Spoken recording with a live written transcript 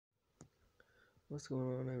What's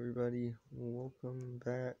going on, everybody? Welcome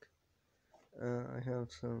back. I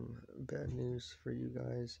have some bad news for you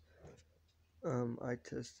guys. I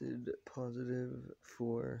tested positive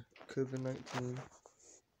for COVID-19.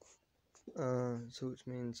 So which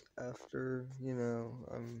means after,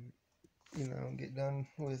 get done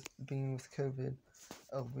with being with COVID,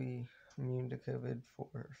 I'll be immune to COVID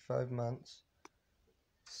for 5 months.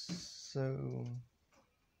 So,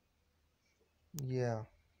 yeah,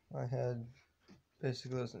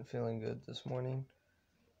 basically wasn't feeling good this morning.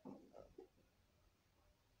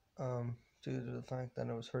 Due to the fact that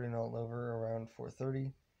I was hurting all over around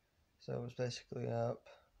 4:30, so I was basically up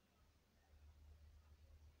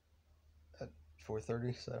at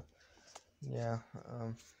 4:30. So yeah,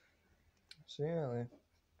 I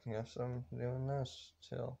guess I'm doing this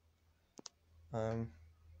till I'm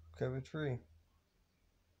COVID free.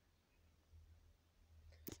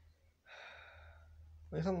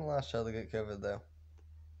 At least I'm the last child to get COVID though,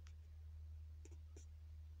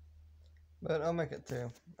 but I'll make it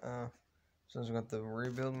through. So I'm going to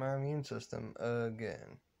rebuild my immune system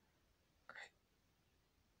again. Great.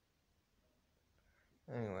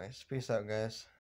 Anyways, peace out, guys.